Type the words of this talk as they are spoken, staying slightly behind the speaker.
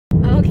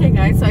Okay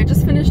guys, so I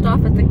just finished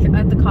off at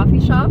the coffee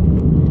shop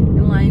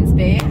in Lions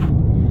Bay,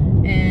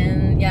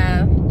 and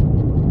yeah,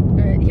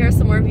 here are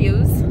some more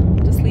views.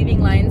 Just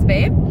leaving Lions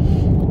Bay,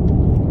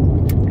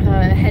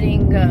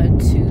 heading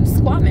to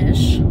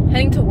Squamish,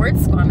 heading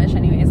towards Squamish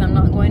anyways. I'm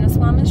not going to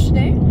Squamish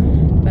today,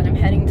 but I'm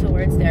heading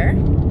towards there.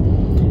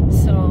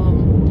 So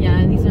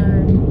yeah, these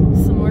are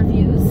some more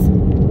views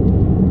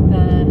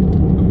that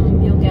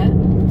you'll get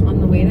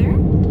on the way there.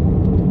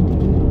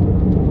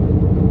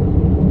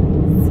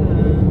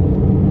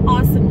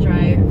 Awesome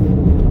drive,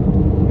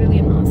 really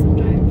an awesome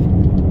drive.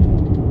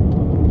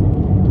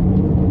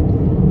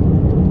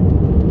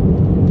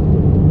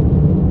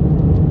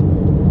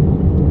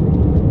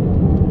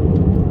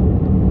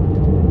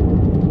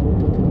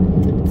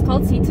 It's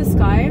called Sea to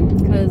Sky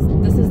because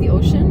this is the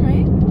ocean,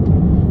 right?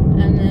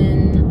 And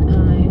then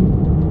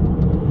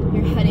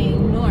you're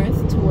heading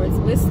north towards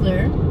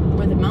Whistler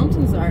where the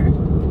mountains are,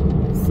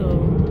 so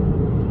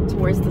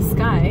towards the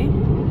sky.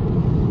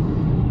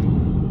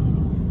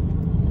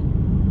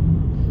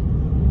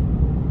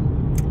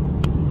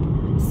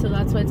 So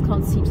that's why it's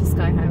called Sea to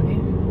Sky Highway.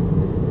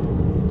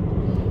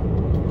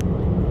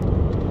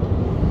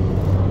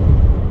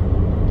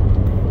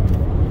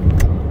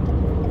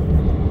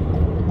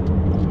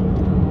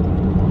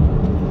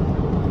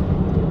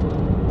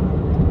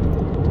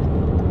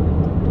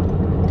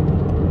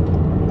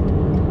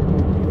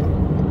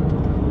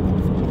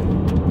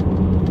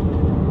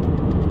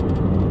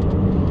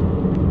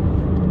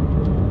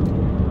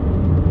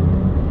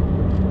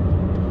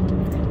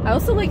 I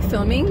also like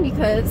filming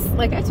because,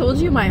 like I told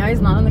you, my eye's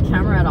not on the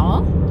camera at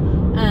all,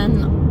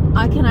 and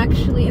I can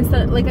actually,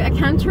 I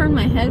can't turn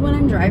my head when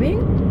I'm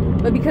driving,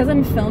 but because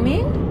I'm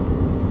filming,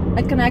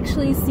 I can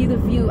actually see the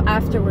view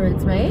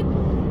afterwards, right?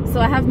 So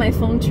I have my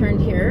phone turned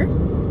here,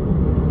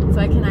 so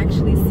I can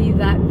actually see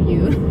that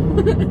view.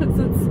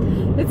 So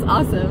it's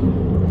awesome.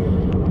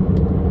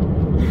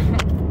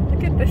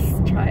 Look at this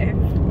drive.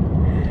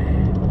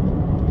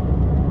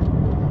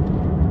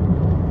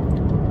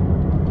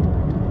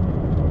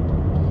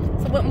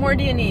 What more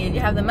do you need? You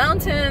have the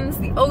mountains,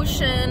 the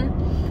ocean,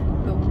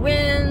 the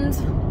wind,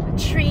 the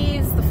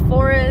trees, the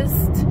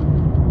forest.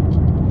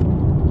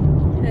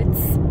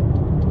 It's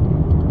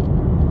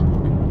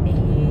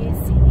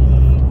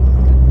amazing.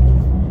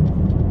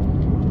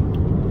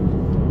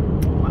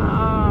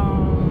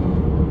 Wow.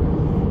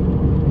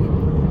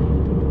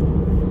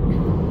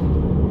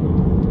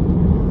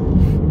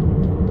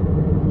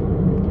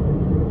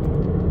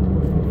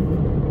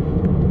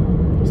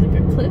 There's like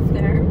a cliff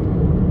there.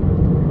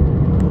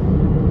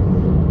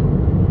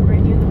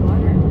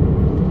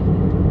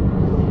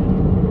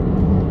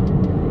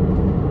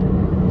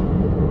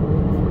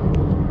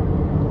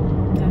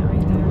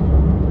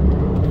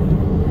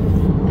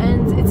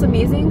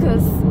 Amazing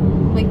because,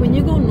 like, when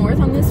you go north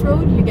on this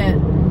road, you get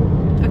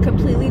a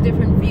completely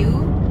different view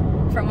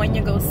from when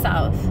you go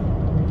south.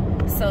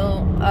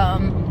 So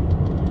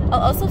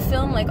I'll also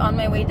film like on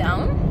my way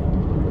down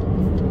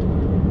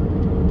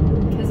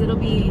because it'll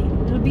be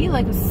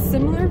like a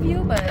similar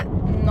view but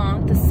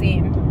not the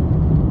same.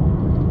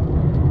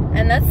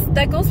 And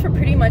that goes for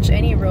pretty much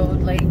any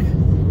road, like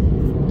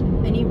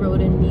any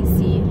road in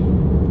BC.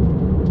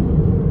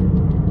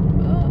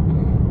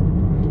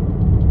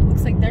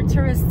 Like they're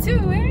tourists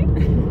too, eh?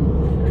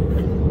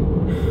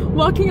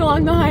 Walking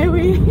along the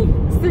highway.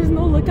 There's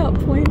no lookout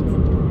point.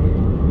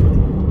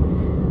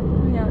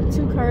 Yeah,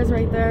 2 cars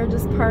right there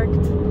just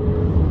parked.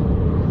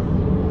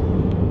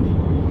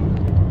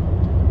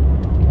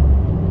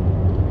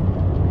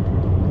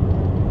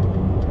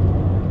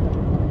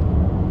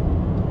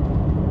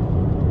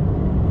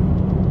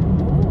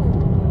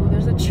 Oh,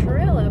 there's a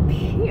trail up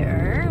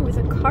here with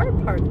a car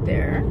parked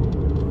there.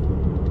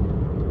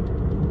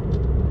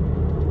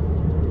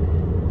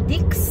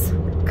 Dix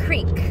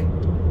Creek.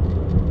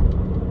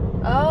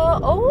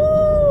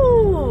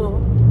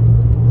 Oh!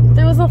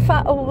 There was a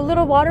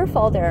little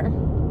waterfall there.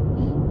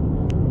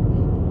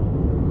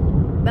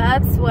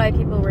 That's why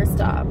people were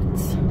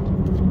stopped.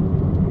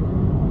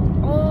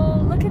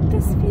 Oh, look at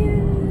this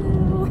view!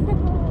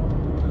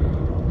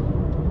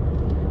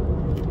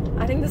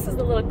 I think this is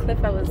the little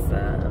cliff I was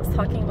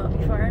talking about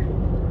before.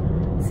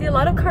 See, a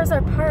lot of cars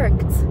are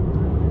parked,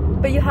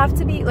 but you have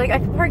to be like, I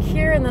could park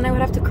here and then I would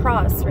have to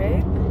cross,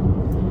 right?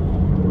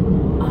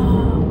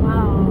 Oh,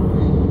 wow.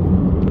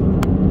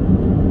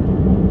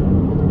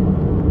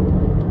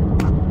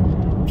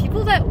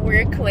 People that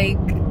work like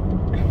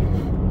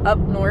up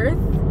north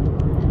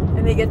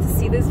and they get to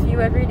see this view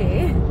every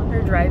day when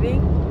they're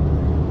driving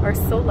are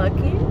so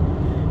lucky.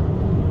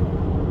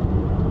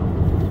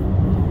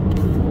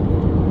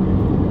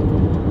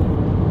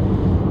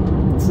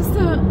 It's just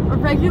a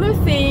regular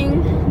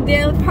thing,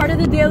 part of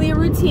the daily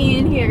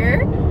routine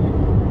here.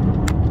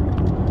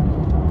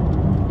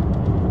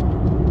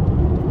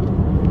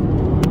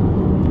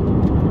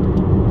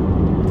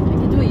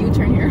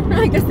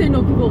 I guess they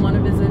know people want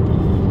to visit.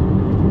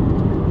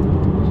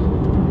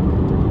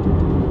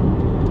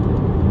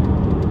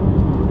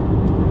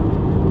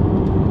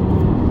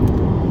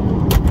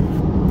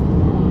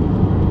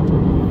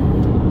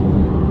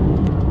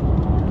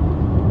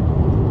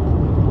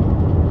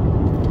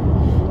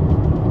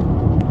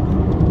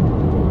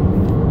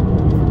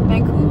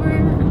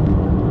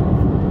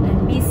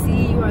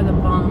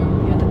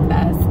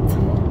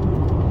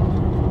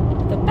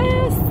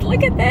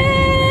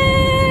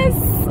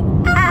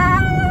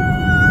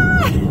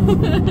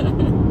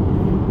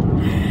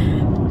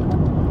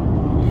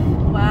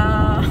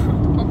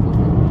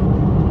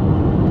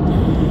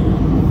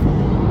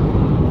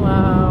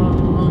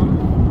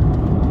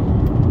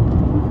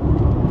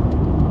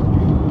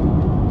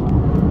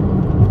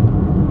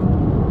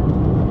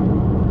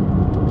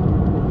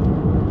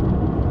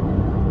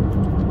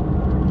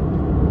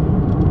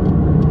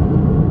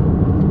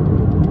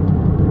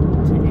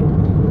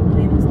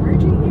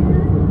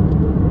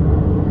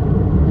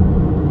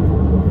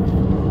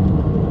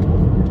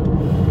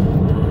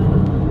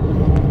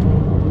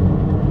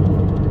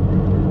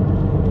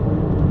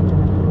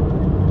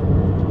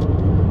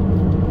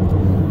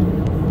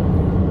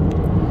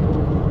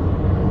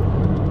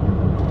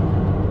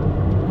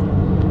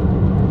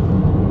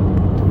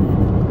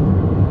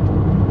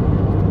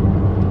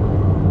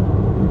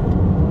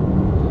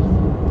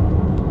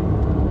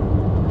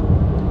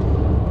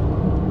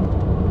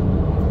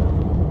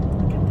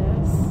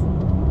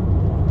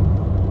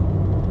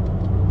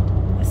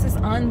 This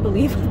is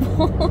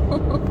unbelievable.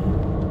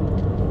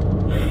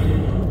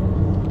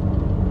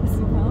 This is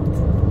wild.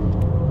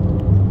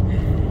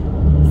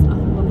 It's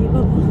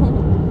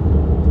unbelievable.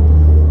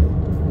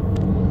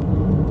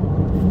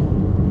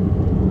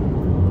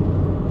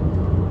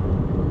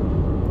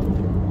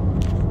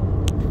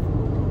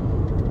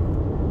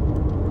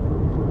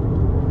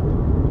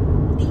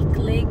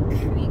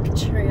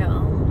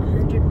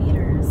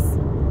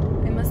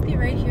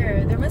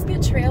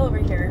 Trail over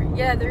here.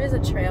 Yeah, there is a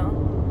trail.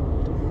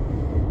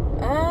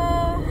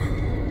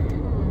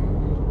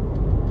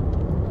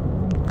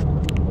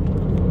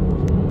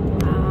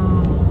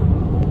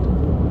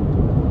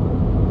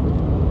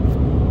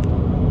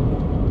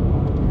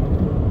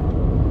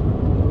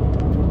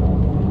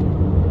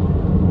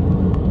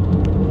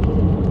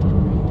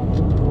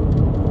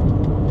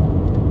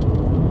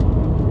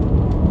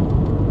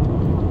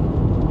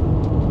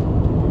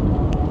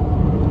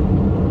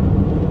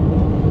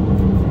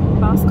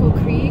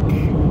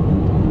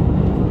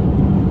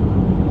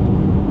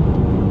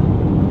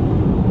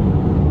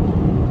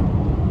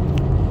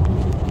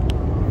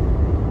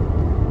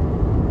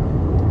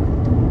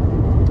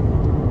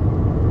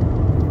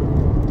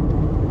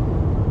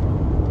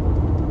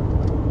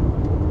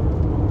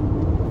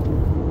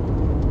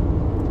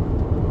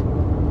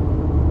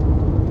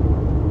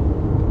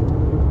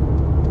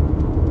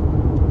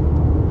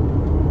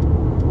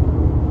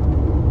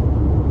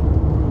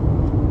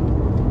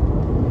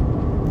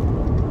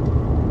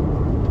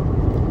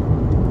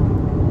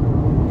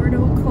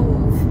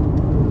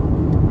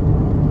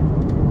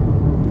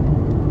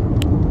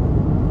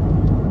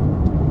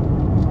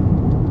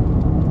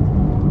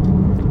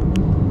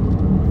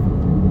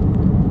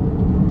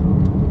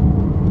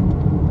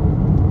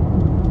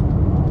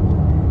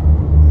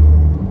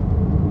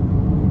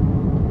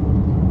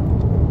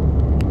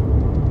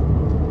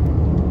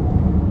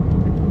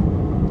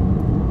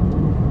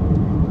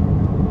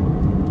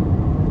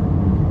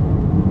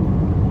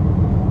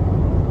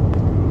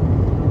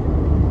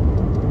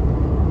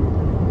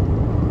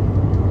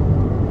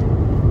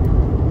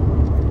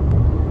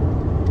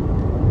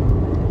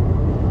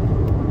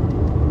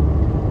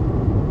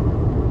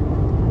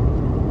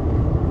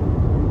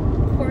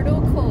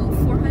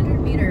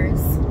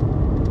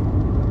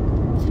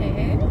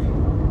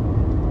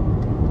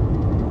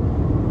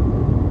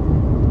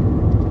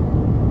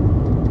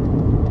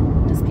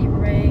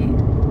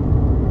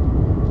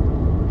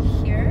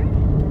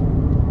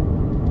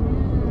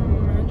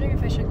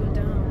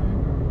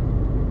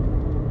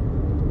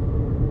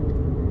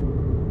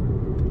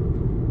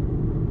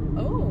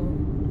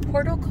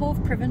 Porteau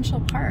Cove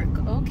Provincial Park.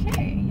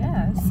 Okay,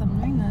 yes, I'm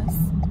doing this.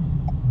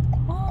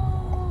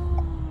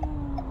 Oh.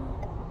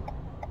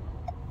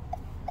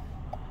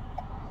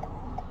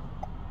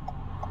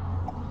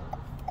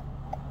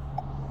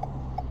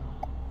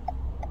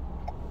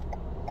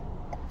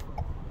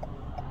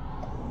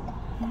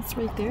 That's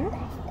right there.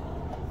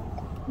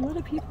 A lot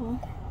of people.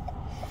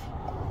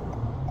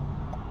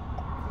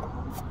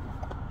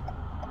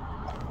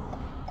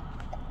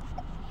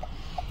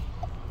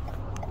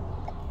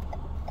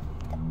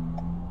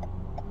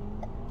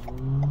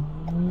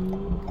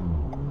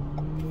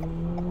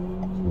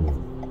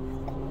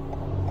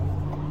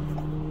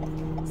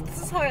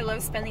 How I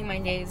love spending my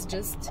days,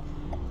 just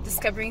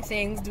discovering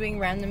things, doing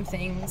random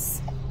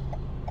things.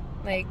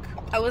 Like,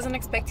 I wasn't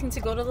expecting to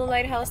go to the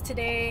lighthouse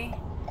today.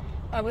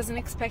 I wasn't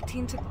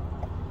expecting to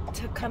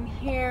come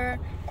here,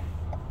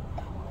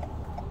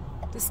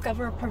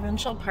 discover a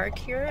provincial park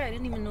here. I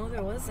didn't even know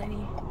there was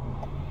any.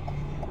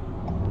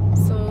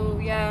 So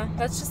yeah,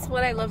 that's just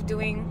what I love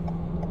doing.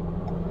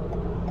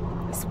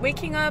 Just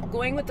waking up,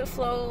 going with the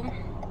flow,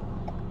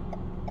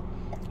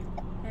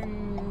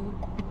 and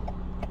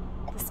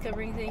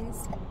discovering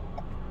things.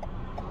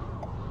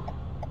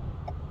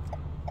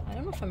 I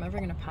don't know if I'm ever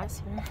gonna pass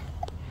here.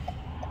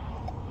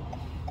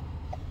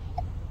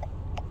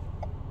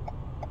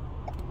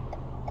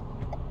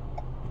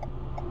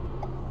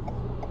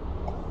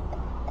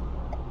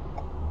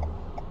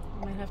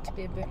 I might have to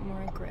be a bit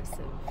more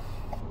aggressive.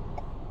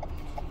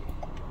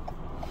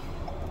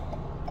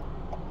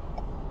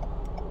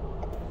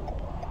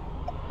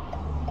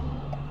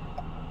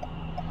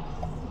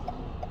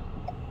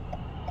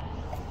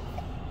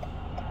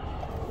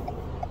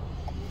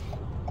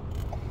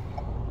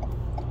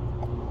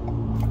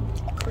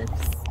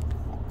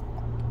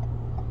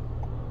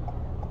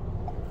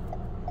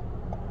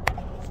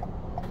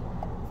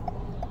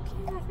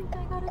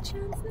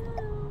 Chance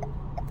now.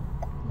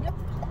 Yep.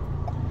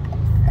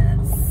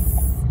 Yes.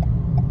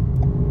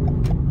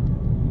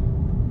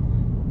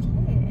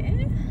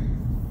 Okay.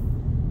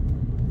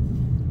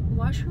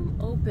 Washroom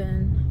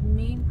open.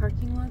 Main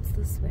parking lot's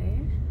this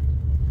way.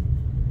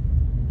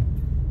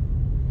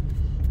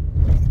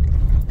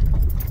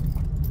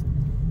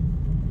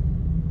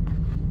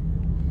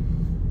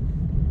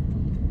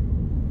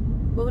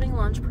 Boating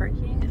launch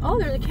parking. Oh,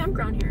 there's a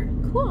campground here.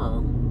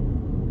 Cool.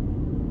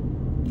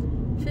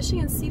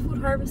 Fishing and seafood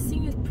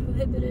harvesting is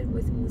prohibited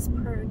within this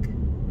park.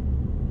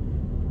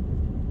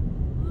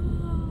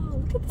 Oh,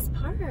 look at this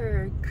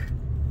park.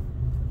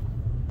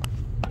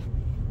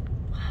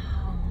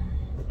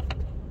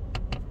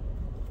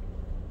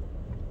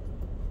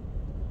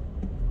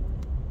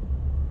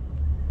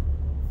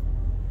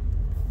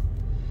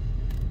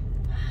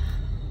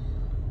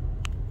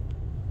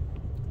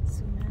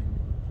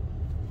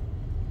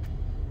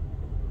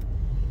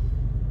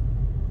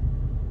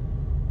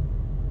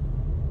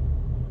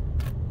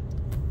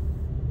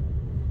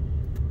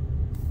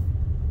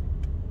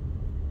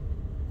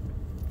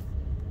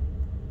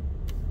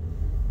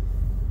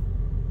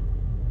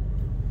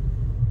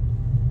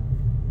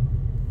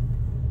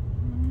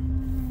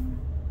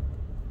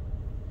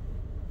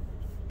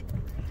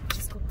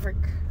 park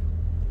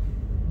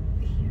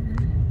here.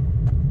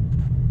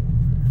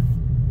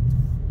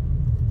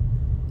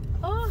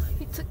 Oh,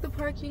 he took the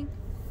parking.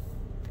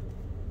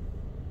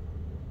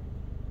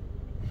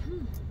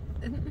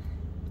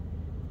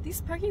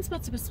 These parking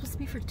spots are supposed to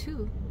be for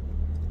 2.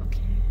 Okay.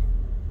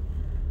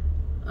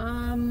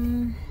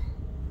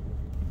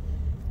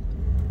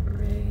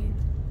 Right.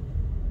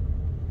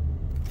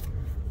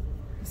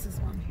 This is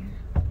one here.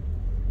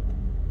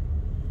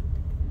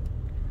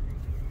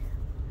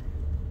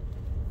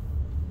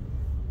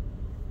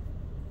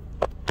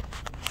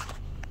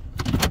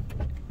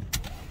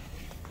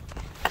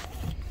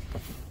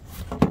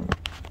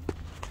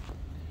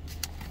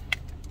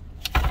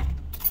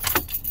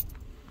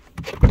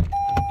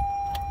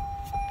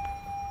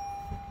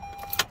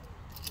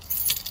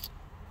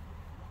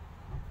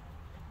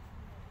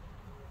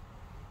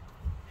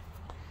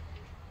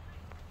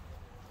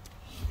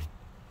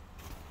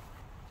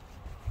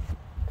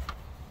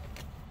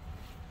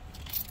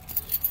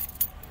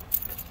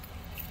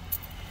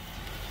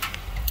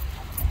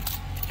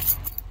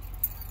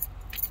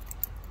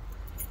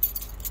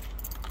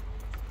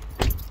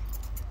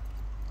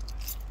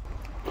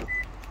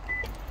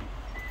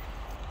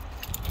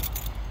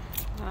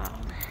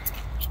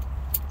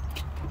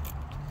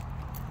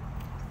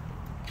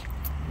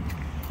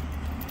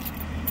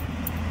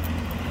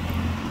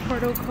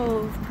 Porteau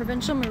Cove,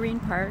 Provincial Marine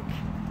Park.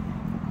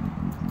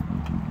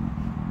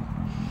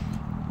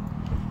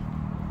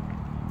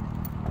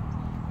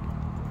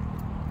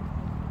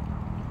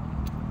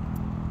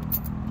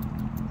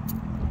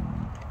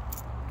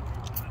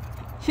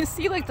 You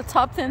see, like, the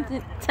top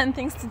 10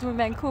 things to do in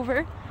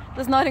Vancouver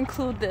does not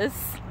include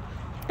this,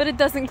 but it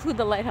does include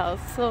the lighthouse.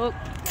 So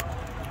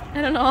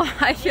I don't know,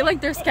 I feel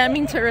like they're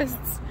scamming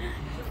tourists.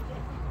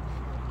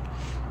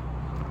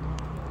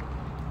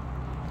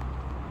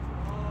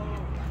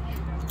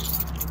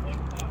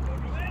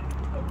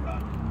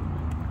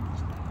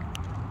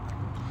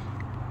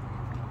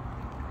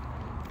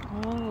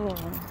 Oh,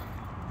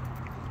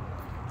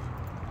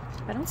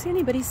 I don't see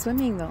anybody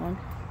swimming though.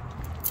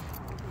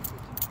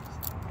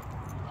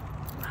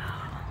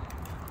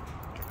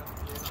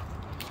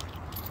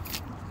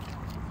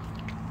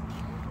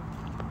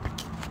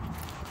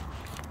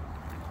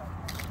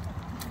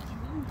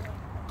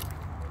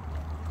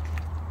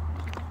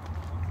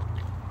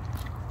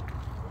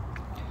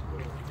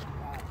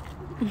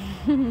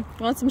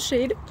 Want some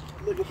shade?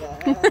 Look at that.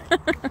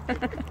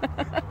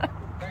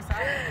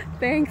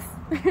 Thanks.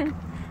 Okay,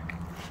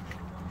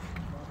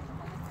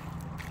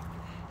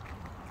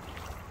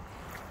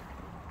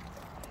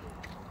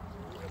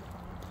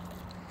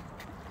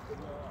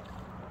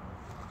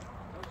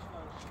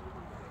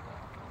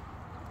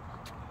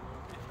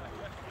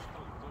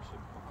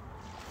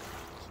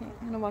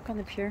 I'm gonna walk on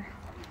the pier.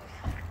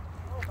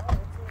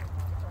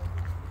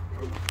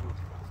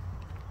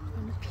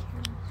 On the pier.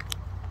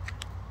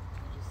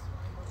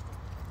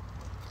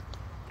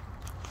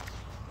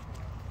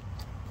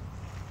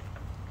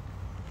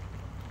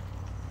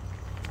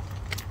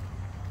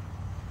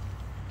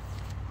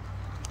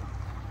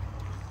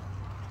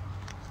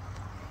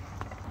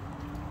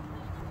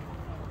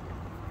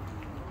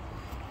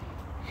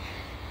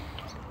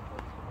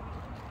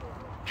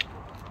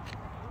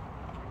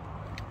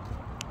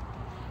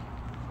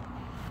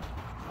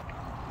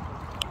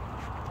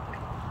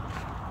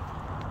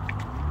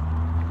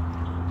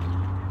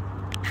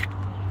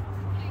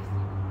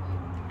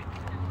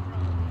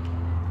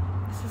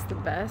 The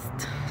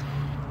best.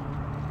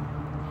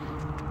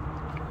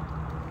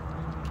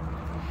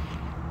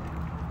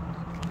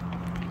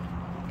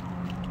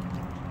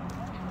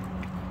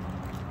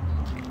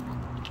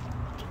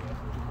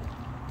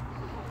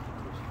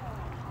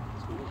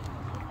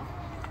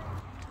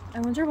 I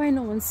wonder why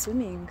no one's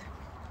swimming.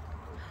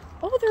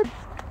 Oh,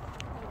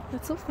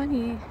 that's so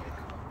funny.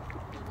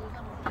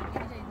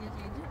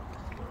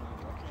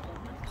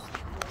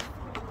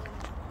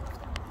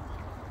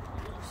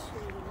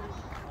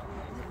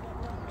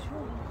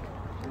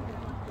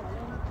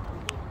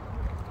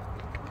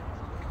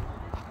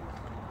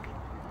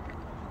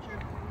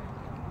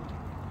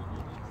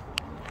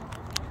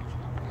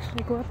 Should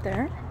we go up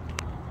there?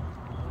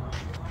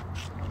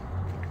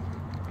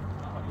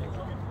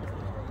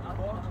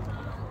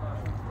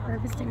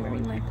 Harvesting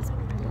marine life is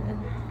prohibited.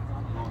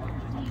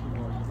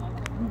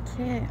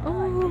 Okay. Oh,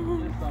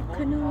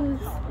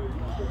 canoes.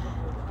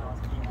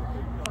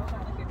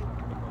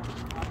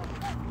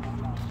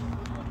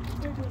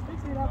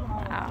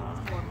 Wow.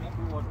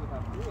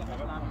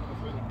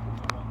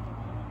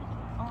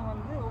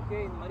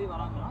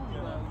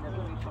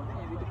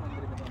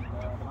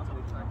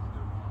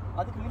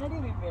 அதுக்கு முன்னாடி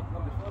we met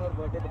before her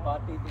birthday, the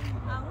party thing.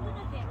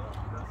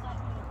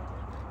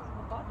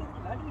 The party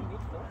where did we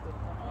meet first?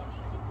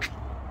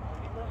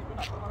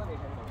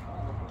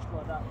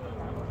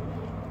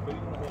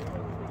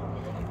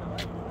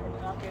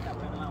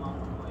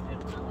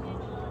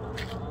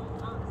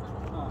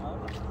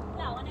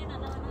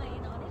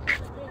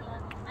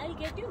 I'll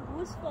get you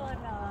boost for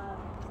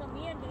some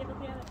me and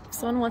If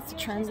someone wants to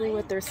translate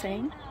what they're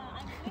saying,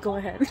 go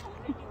ahead. That's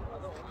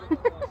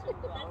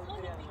how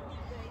they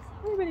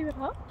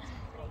even up.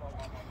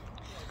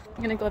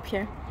 I'm gonna go up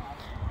here.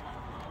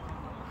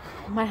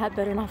 My hat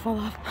better not fall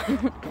off.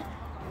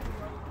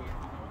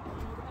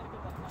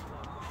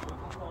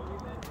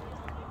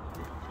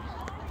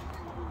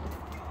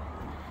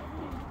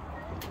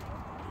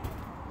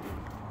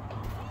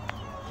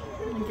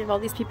 And give all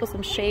these people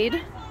some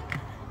shade.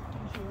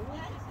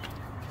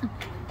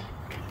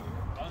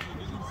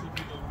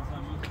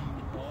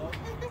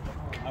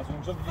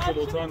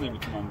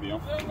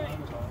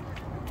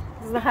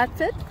 Does the hat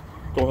fit?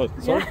 Go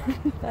ahead. Sorry?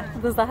 Yeah.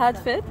 Does the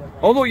hat fit?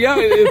 Oh no, yeah,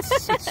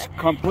 it's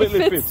completely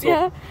It fit. fits, So,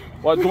 yeah.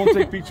 well, don't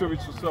take picture of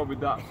yourself with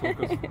that, so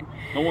because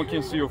no one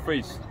can see your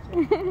face.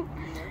 Oh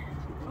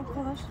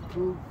gosh.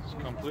 It's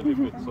completely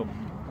fit. So. Do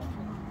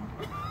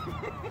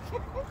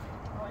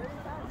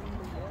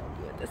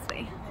it this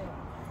way.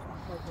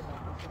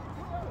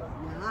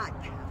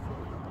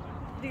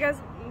 Do you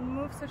guys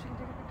move so she can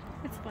take a picture?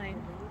 It's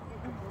fine.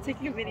 I'm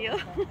taking a video.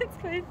 It's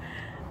fine.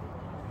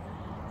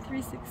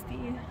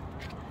 360.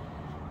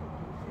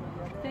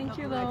 Thank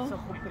you though.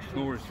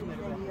 No worries.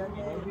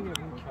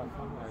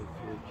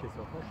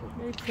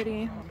 Very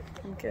pretty.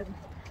 I'm good.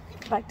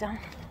 Back down.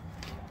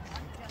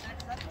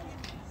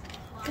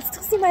 You can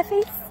still see my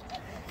face.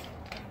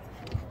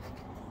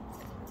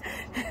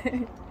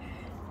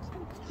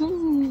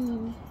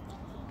 I'm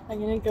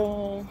gonna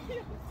go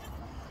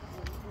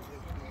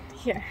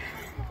here.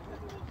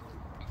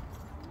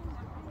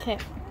 Okay.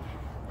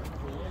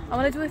 I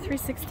want to do a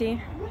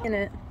 360 in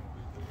it,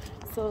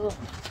 so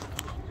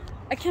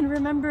I can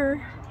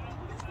remember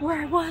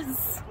where I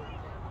was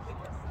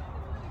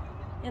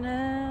in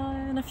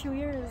a few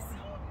years.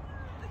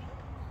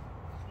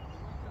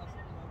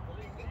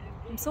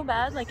 I'm so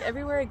bad. Like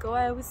everywhere I go,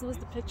 I always lose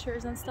the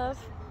pictures and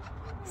stuff.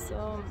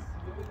 So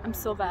I'm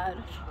so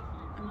bad.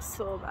 I'm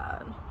so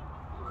bad.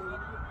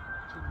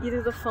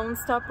 Either the phone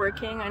stopped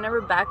working. I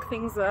never back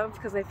things up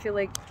because I feel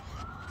like,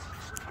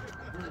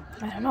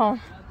 I don't know,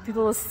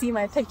 people will see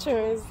my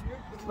pictures.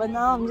 But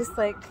now I'm just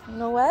like, you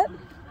know what?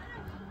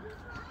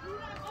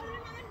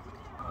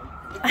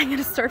 I'm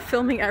gonna start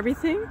filming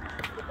everything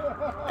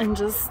and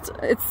just,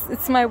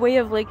 it's my way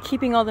of like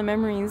keeping all the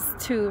memories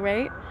too,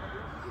 right?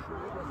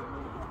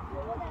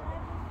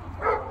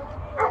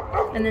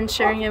 And then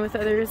sharing it with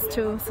others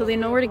too, so they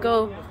know where to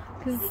go.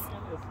 Because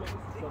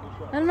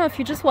I don't know, if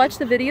you just watch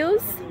the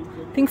videos,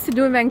 things to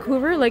do in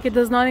Vancouver, like it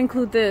does not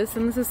include this,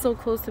 and this is so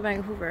close to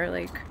Vancouver.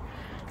 Like,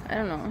 I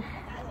don't know,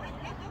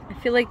 I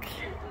feel like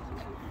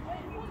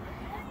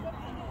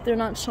they're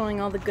not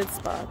showing all the good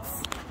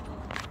spots.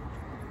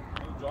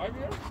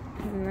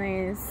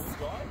 Nice.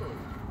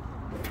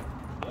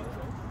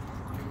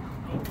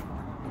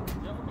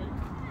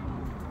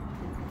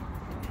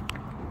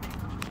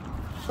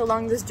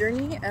 Along this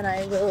journey, and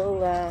I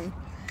will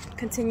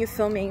continue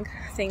filming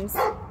things.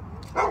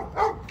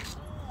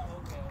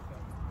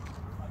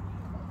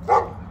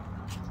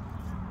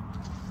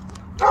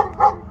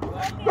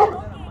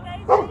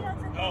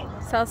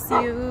 So I'll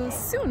see you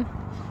soon.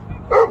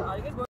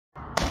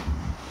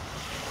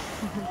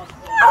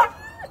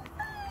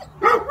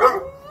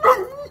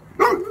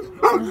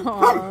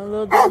 Oh,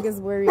 little dog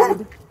is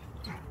worried.